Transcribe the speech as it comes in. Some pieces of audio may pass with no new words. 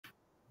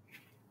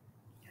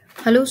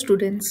Hello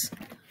students.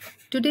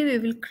 Today we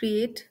will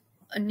create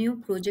a new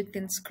project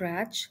in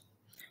Scratch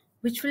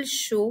which will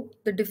show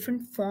the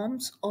different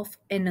forms of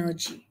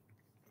energy.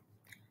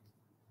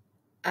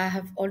 I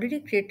have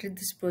already created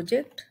this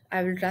project.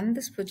 I will run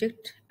this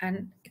project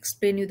and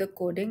explain you the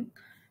coding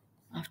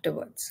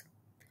afterwards.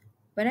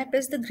 When I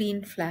press the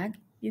green flag,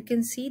 you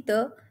can see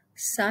the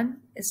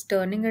sun is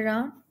turning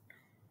around,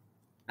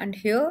 and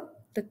here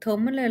the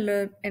thermal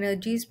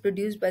energy is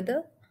produced by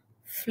the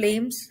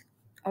flames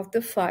of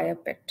the fire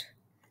pit.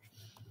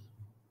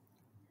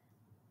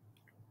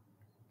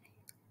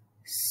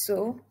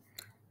 So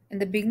in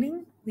the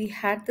beginning we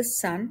had the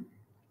sun.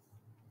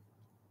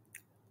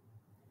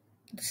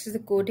 This is the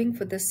coding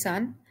for the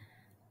sun.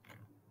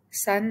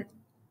 Sun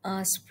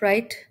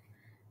sprite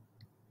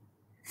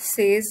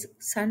says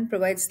sun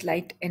provides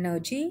light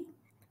energy,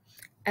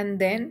 and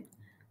then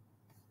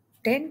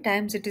 10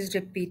 times it is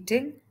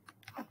repeating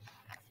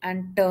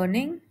and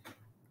turning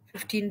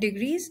 15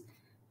 degrees,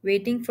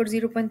 waiting for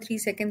 0.3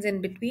 seconds in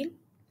between.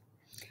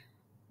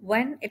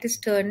 When it is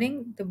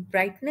turning, the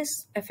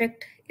brightness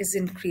effect is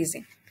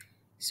increasing.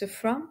 So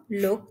from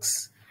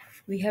looks,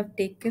 we have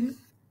taken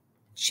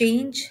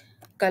change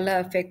color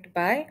effect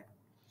by,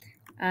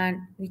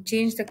 and we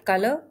change the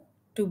color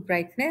to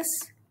brightness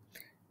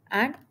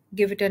and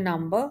give it a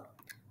number.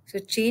 So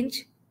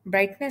change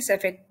brightness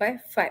effect by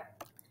 5.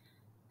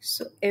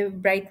 So if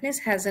brightness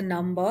has a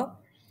number,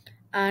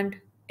 and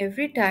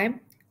every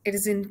time it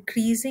is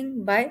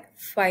increasing by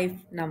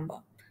 5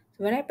 number.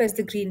 So when I press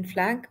the green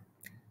flag,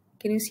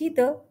 can you see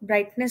the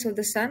brightness of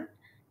the sun?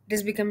 It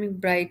is becoming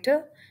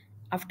brighter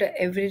after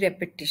every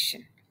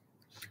repetition.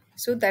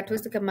 So that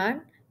was the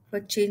command for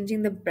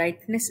changing the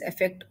brightness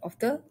effect of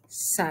the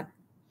sun.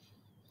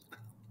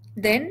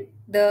 Then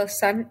the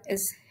sun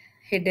is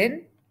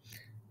hidden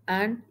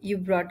and you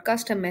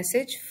broadcast a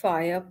message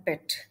fire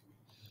pit.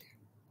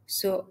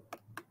 So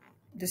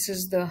this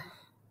is the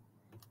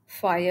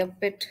fire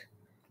pit.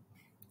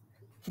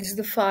 This is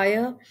the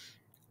fire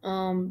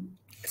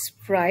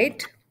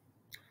sprite.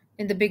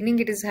 In the beginning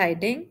it is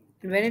hiding,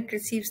 and when it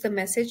receives the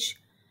message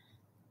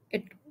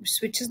it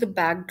switches the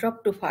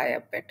backdrop to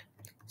fire pit.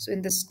 So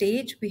in the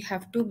stage we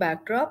have two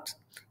backdrops.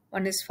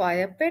 One is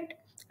fire pit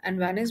and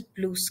one is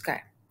blue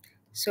sky.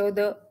 So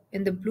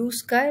in the blue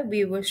sky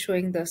we were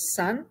showing the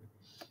sun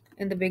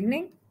in the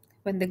beginning.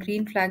 When the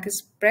green flag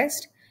is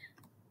pressed,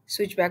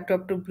 switch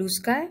backdrop to blue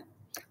sky,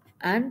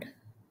 and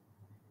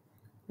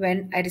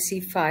when I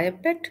receive fire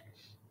pit,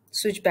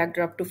 switch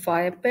backdrop to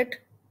fire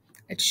pit.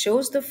 It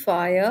shows the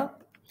fire.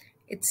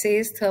 It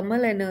says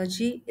thermal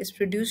energy is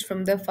produced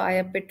from the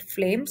fire pit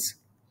flames,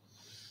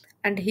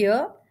 and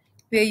here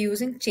we are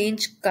using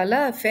change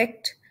color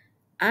effect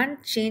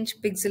and change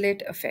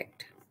pixelate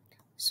effect.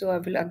 So I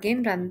will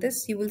again run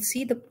this. You will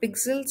see the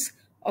pixels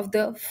of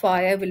the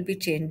fire will be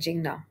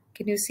changing now.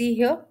 Can you see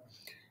here?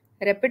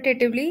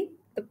 Repetitively,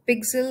 the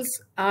pixels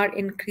are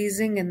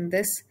increasing in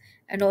this,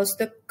 and also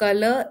the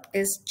color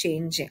is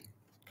changing.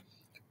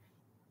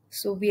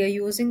 So we are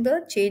using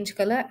the change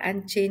color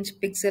and change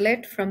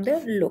pixelate from the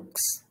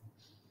looks.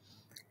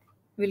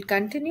 We'll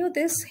continue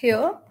this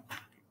here.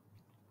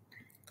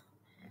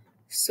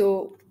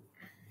 So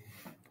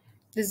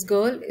this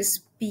girl is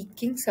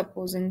speaking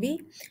supposedly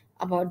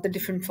about the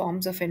different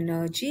forms of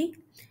energy.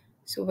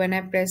 So when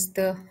I press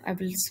I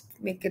will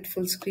make it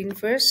full screen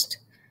first.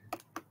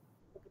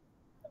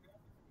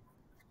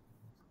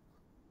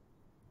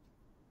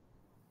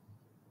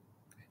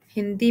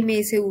 Hindi में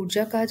इसे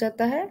ऊर्जा कहा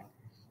जाता है.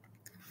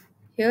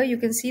 Here you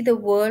can see the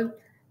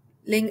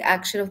whirling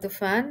action of the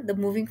fan. The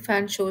moving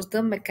fan shows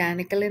the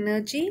mechanical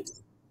energy.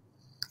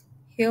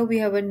 Here we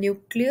have a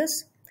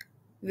nucleus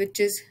which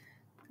is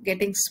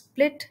getting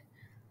split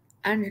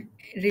and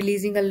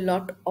releasing a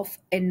lot of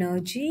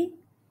energy.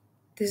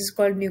 This is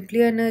called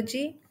nuclear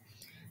energy.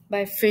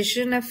 By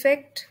fission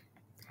effect,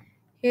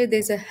 here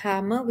there's a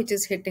hammer which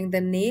is hitting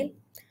the nail.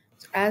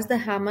 So as the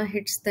hammer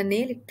hits the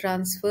nail, it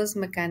transfers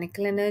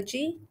mechanical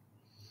energy.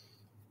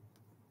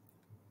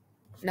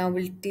 Now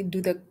we'll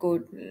do the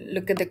code.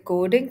 Look at the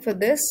coding for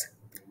this.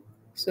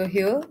 So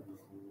here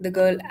the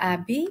girl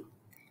Abby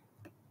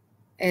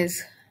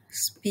is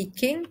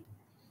speaking,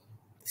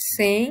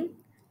 saying,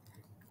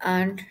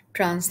 and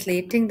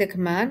translating the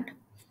command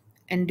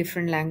in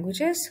different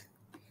languages.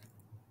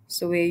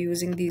 So we're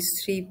using these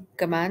three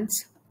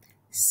commands: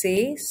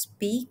 say,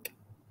 speak,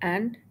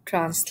 and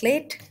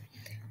translate.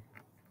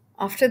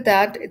 After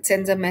that, it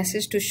sends a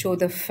message to show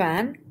the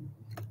fan.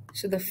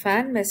 So the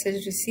fan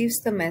message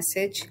receives the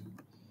message,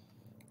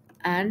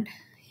 and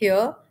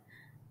here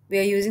we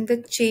are using the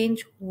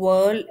change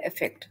whirl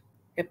effect.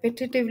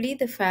 Repetitively,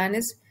 the fan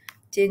is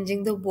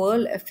changing the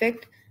whirl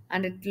effect,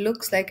 and it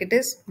looks like it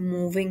is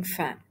moving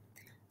fan.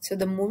 So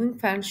the moving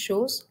fan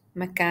shows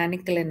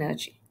mechanical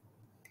energy.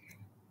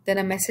 Then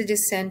a message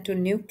is sent to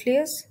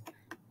nucleus.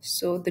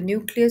 So the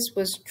nucleus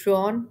was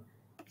drawn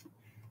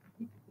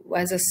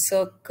as a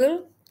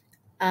circle,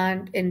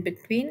 and in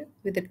between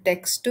with the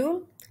text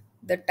tool,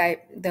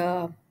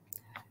 the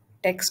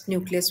text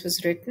nucleus was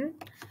written.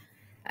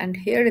 And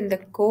here in the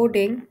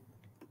coding,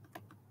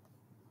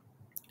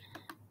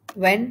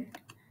 When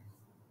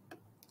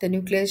the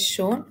nucleus is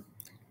shown,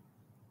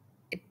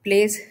 it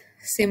plays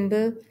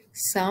symbol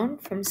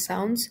sound from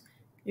sounds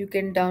you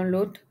can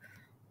download,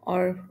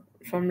 or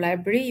from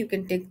library you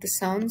can take the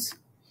sounds,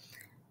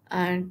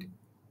 and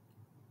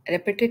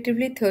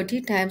repetitively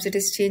 30 times it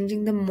is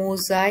changing the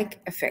mosaic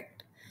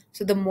effect.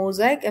 So the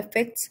mosaic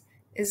effects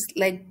is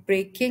like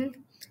breaking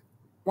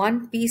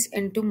one piece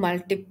into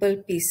multiple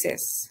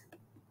pieces.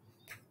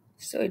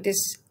 So it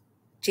is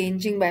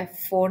changing by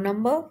 4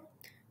 number.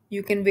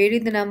 You can vary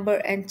the number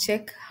and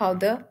check how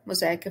the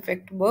mosaic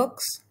effect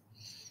works.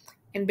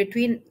 In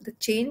between the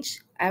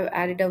change, I've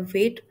added a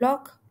wait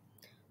block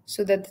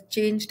so that the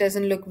change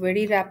doesn't look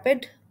very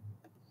rapid,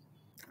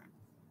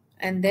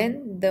 and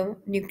then the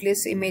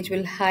nucleus image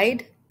will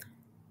hide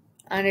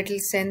and it will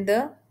send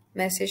the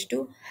message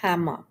to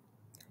hammer.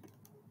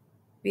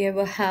 We have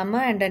a hammer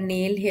and a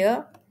nail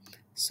here.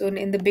 So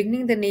in the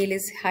beginning the nail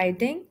is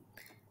hiding,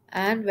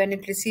 and when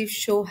it receives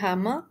show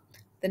hammer,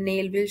 the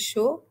nail will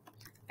show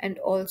and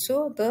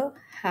also the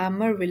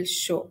hammer will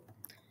show.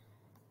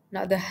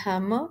 Now the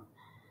hammer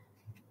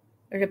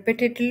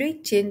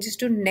repetitively changes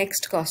to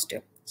next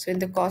costume. So in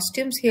the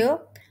costumes here,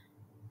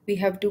 we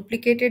have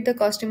duplicated the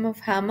costume of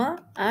hammer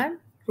and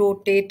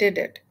rotated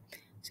it.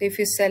 So if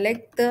you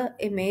select the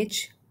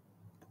image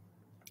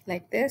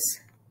like this,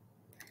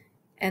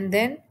 and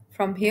then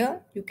from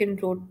here you can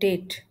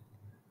rotate,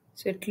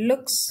 so it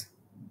looks,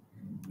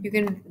 you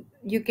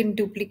can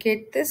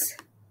duplicate this,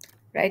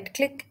 right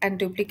click and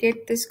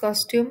duplicate this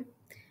costume,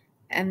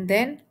 and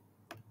then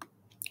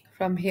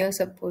from here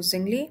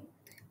supposingly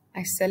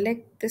I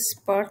select this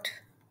part,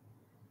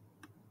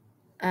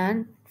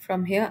 and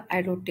from here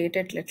I rotate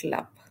it little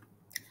up.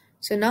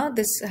 So now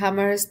this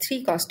hammer has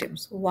 3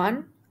 costumes,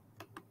 1,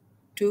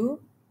 2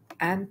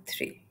 and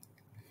 3.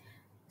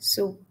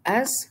 So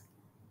as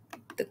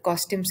the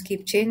costumes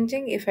keep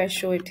changing, if I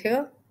show it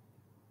here,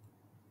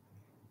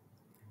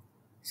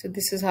 so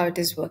this is how it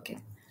is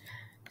working.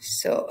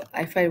 So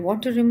if I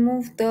want to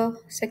remove the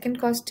second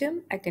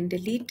costume, I can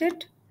delete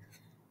it,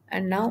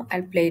 and now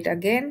I'll play it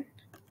again.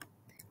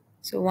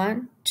 So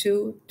 1,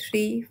 2,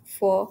 3,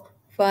 4,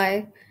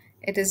 5.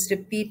 It is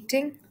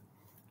repeating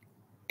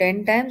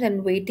 10 times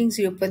and waiting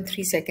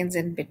 0.3 seconds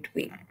in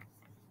between.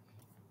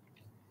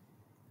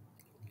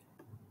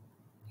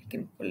 You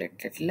can pull it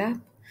little up.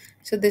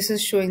 So this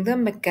is showing the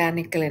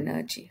mechanical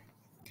energy.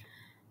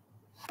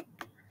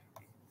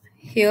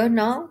 Here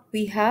now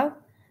we have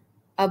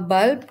a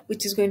bulb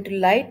which is going to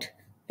light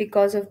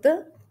because of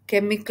the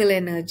chemical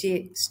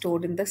energy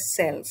stored in the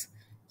cells.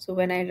 So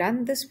when I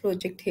run this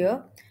project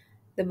here,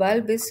 the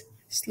bulb is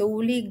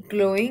slowly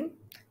glowing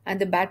and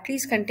the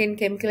batteries contain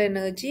chemical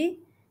energy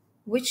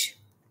which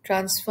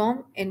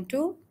transform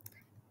into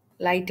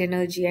light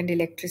energy and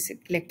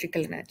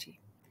electrical energy.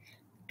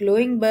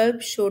 Glowing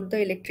bulb showed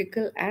the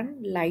electrical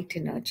and light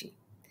energy.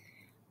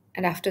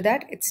 And after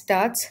that it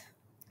starts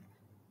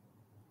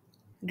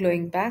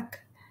glowing back.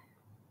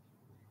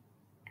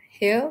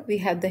 Here we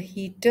have the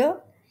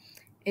heater.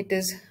 It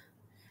is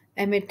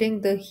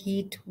emitting the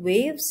heat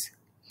waves,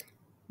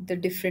 the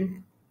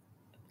different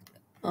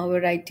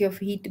variety of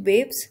heat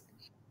waves.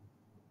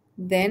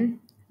 Then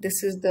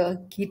this is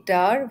the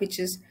guitar which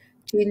is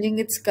changing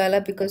its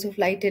color because of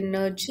light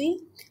energy.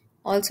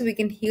 Also we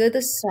can hear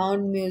the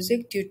sound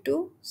music due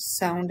to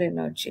sound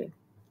energy.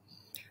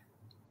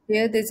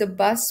 Here there's a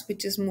bus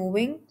which is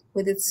moving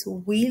with its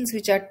wheels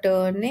which are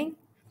turning.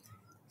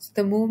 So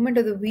the movement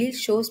of the wheel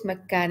shows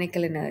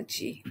mechanical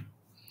energy.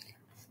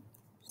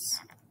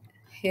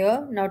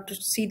 Here now to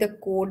see the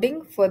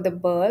coding for the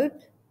bulb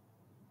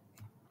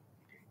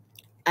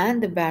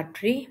and the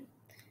battery.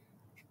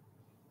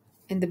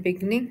 In the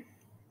beginning,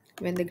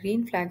 when the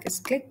green flag is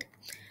clicked,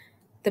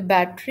 the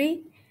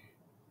battery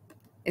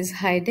is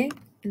hiding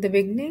in the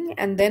beginning,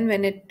 and then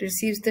when it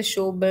receives the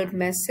show bulb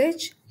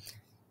message,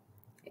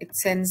 it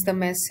sends the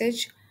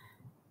message.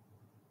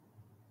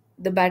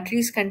 The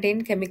batteries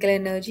contain chemical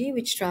energy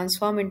which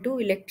transform into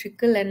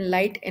electrical and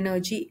light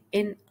energy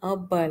in a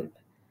bulb.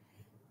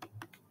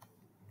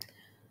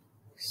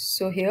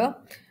 So here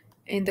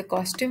in the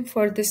costume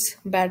for this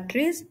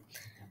batteries,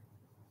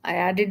 I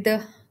added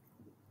the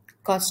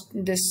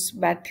this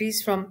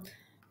batteries from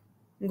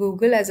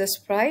Google as a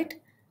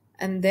sprite,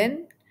 and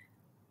then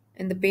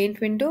in the paint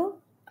window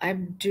I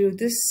drew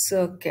this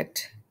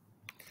circuit.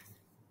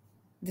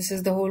 This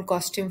is the whole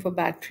costume for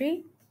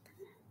battery.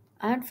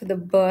 And for the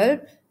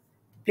bulb,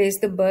 place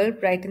the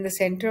bulb right in the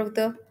center of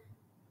the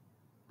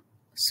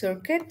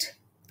circuit,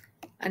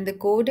 and the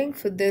coding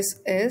for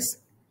this is,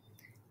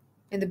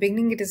 in the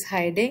beginning it is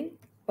hiding.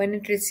 When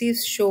it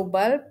receives show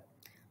bulb,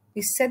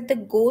 we set the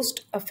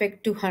ghost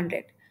effect to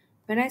 100.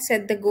 When I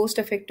set the ghost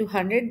effect to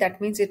 100,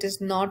 that means it is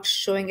not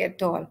showing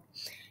at all.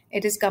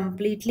 It is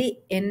completely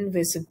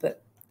invisible.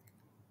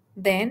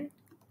 Then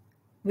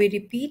we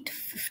repeat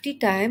 50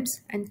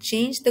 times and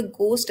change the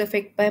ghost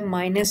effect by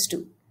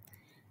 -2.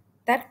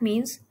 That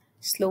means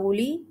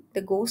slowly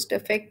the ghost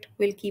effect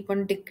will keep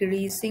on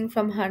decreasing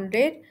from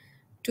 100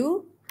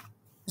 to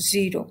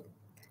 0.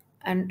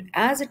 And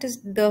as it is,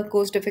 the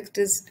ghost effect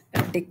is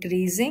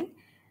decreasing,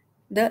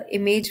 the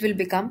image will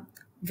become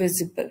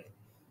visible.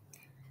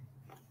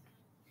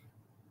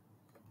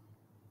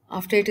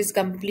 After it is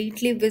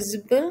completely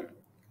visible,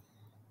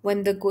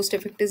 when the ghost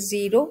effect is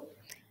 0,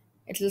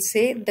 it will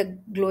say the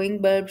glowing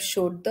bulb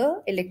showed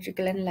the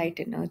electrical and light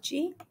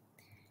energy.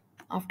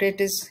 After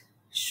it is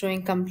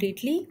showing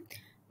completely,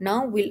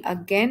 now we'll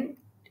again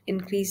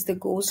increase the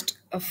ghost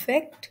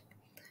effect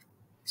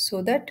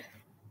so that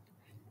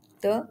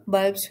the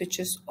bulb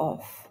switches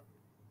off.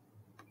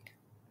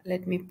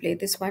 Let me play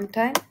this one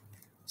time.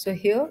 So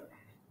here,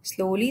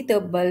 slowly the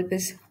bulb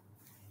is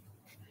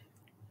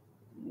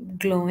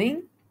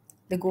glowing,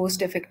 the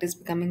ghost effect is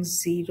becoming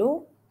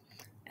 0,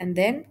 and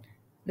then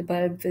the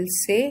bulb will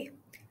say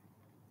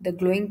the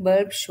glowing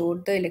bulb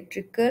showed the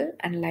electrical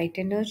and light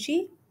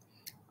energy.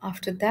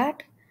 After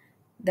that,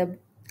 the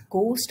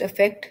ghost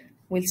effect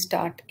will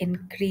start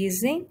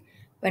increasing.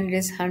 When it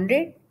is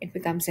 100, it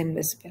becomes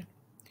invisible.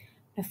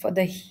 Now for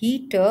the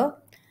heater,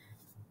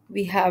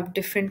 we have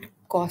different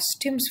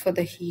costumes for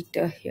the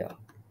heater here.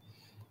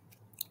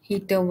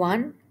 Heater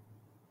 1,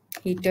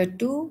 heater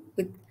 2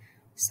 with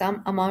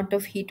some amount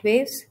of heat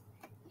waves,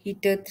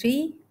 heater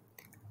 3,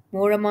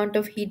 more amount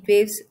of heat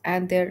waves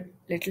and they're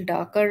little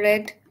darker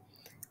red,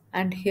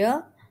 and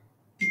here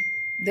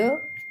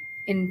the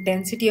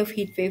intensity of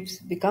heat waves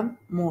become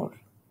more.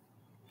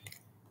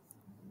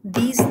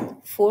 These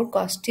four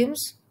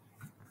costumes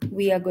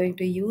we are going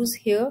to use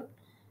here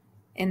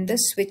in the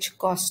switch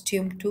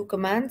costume 2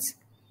 commands,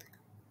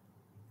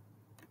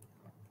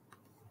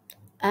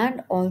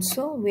 and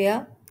also we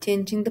are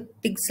changing the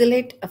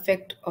pixelate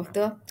effect of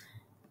the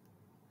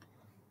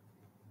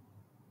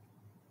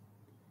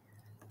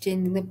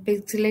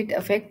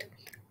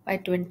by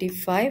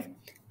 25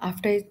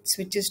 after it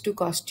switches to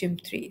costume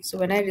 3. So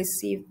when I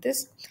receive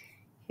this,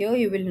 here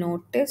you will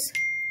notice,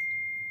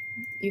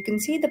 you can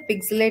see the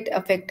pixelate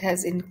effect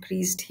has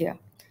increased here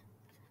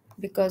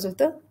because of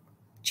the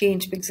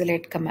change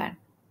pixelate command.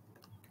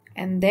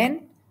 And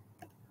then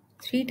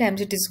 3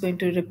 times it is going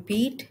to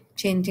repeat,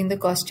 changing the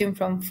costume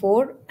from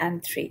 4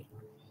 and 3.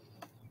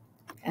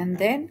 And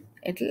then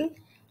it will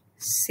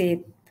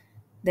say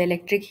the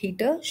electric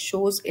heater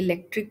shows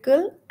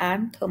electrical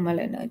and thermal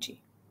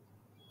energy.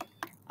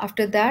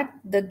 After that,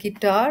 the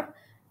guitar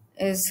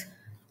is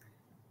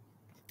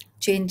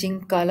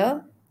changing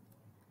color.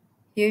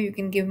 Here you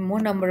can give more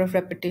number of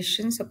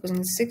repetitions,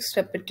 supposing 6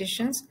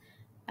 repetitions.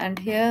 And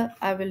here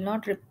I will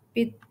not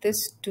repeat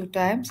this 2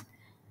 times.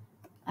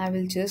 I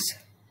will just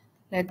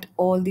let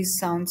all these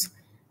sounds,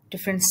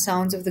 different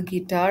sounds of the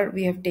guitar,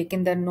 we have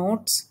taken the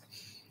notes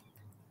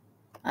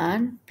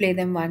and play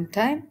them one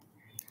time.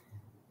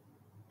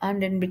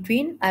 And in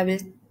between, I will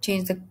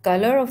change the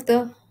color of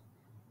the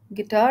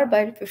guitar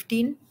by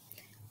 15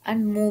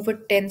 and move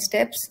it 10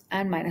 steps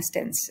and minus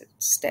 10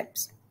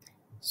 steps.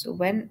 So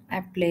when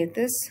I play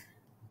this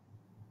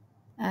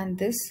and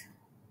this,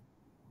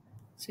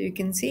 so you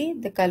can see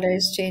the color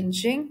is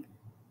changing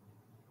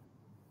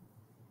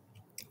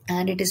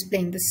and it is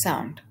playing the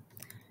sound.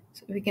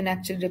 So we can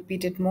actually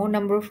repeat it more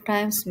number of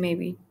times,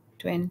 maybe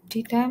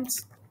 20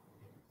 times.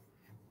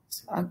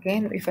 So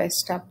again, if I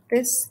stop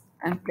this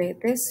and play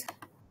this,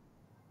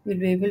 we'll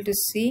be able to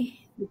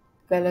see the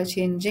color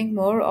changing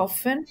more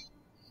often,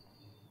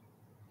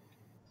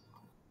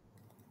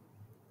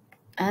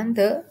 and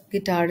the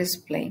guitar is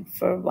playing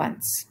for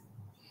once.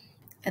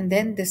 And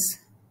then this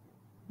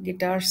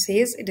guitar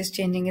says it is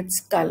changing its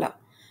color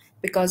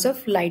because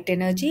of light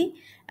energy,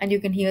 and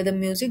you can hear the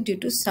music due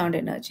to sound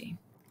energy.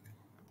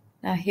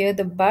 Now here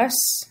the bus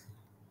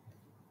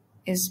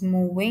is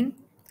moving,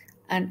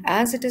 and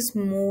as it is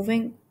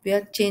moving, we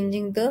are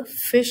changing the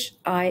fish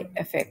eye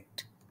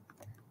effect.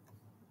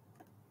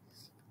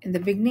 In the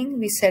beginning,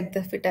 we set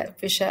the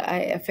fish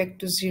eye effect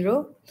to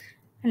 0,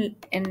 and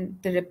in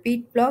the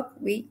repeat block,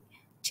 we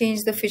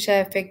change the fish eye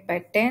effect by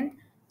 10.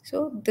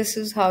 So this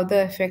is how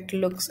the effect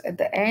looks at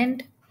the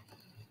end.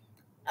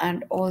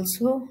 And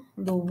also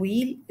the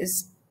wheel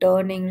is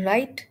turning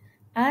right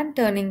and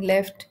turning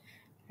left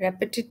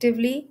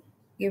repetitively,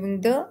 giving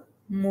the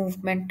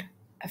movement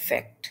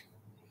effect.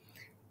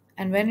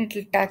 And when it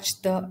will touch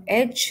the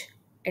edge,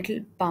 it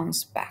will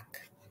bounce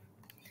back.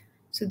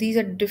 So these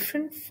are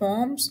different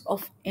forms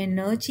of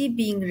energy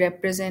being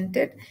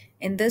represented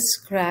in the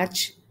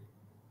Scratch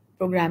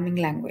programming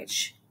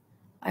language.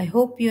 I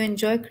hope you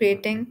enjoy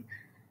creating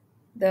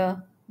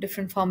the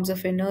different forms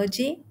of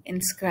energy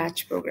in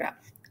Scratch program.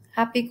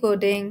 Happy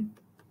coding!